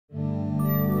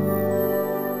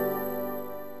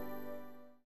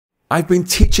I've been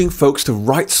teaching folks to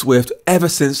write Swift ever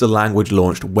since the language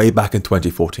launched way back in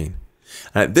 2014.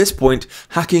 And at this point,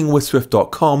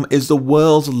 hackingwithswift.com is the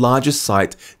world's largest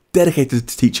site dedicated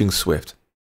to teaching Swift.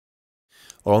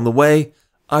 Along the way,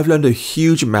 I've learned a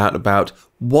huge amount about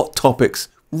what topics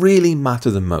really matter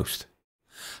the most,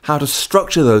 how to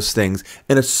structure those things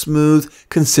in a smooth,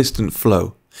 consistent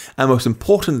flow, and most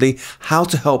importantly, how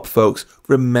to help folks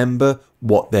remember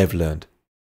what they've learned.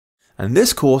 And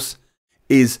this course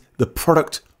is the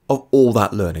product of all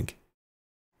that learning.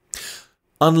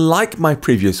 Unlike my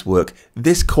previous work,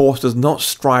 this course does not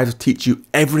strive to teach you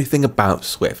everything about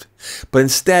Swift, but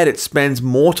instead it spends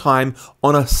more time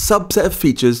on a subset of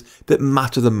features that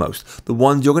matter the most, the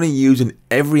ones you're going to use in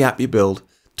every app you build,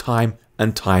 time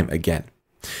and time again.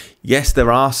 Yes,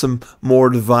 there are some more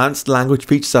advanced language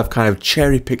features I've kind of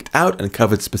cherry-picked out and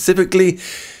covered specifically,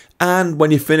 and when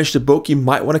you finish the book, you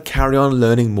might want to carry on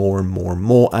learning more and more and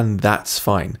more, and that's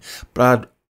fine. But I'd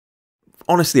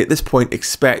honestly, at this point,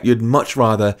 expect you'd much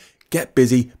rather get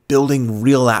busy building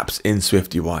real apps in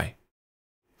SwiftUI.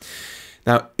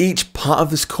 Now, each part of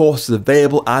this course is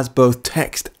available as both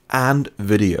text and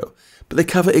video, but they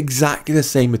cover exactly the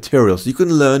same material, so you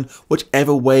can learn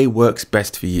whichever way works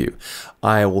best for you.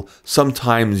 I will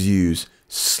sometimes use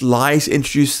slides to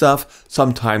introduce stuff,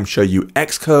 sometimes show you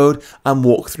Xcode and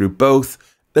walk through both.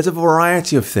 There's a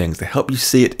variety of things to help you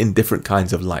see it in different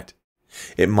kinds of light.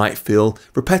 It might feel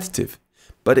repetitive,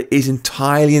 but it is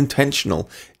entirely intentional.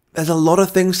 There's a lot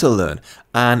of things to learn,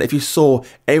 and if you saw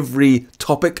every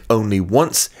topic only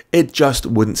once, it just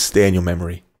wouldn't stay in your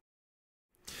memory.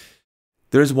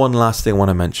 There is one last thing I want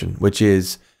to mention, which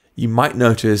is you might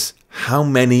notice how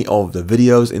many of the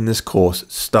videos in this course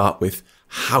start with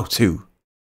how to,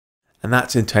 and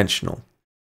that's intentional.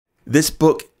 This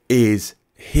book is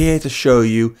here to show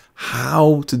you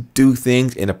how to do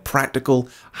things in a practical,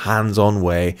 hands-on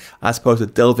way, as opposed to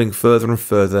delving further and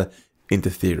further into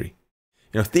theory.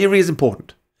 You know, theory is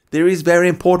important. Theory is very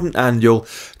important, and you'll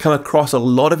come across a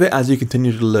lot of it as you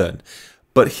continue to learn.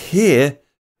 But here,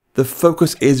 the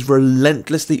focus is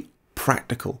relentlessly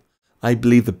practical. I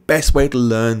believe the best way to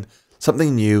learn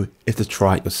something new is to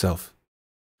try it yourself.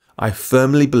 I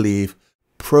firmly believe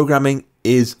programming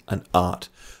is an art.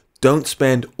 Don't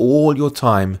spend all your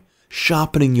time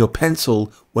sharpening your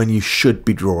pencil when you should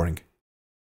be drawing.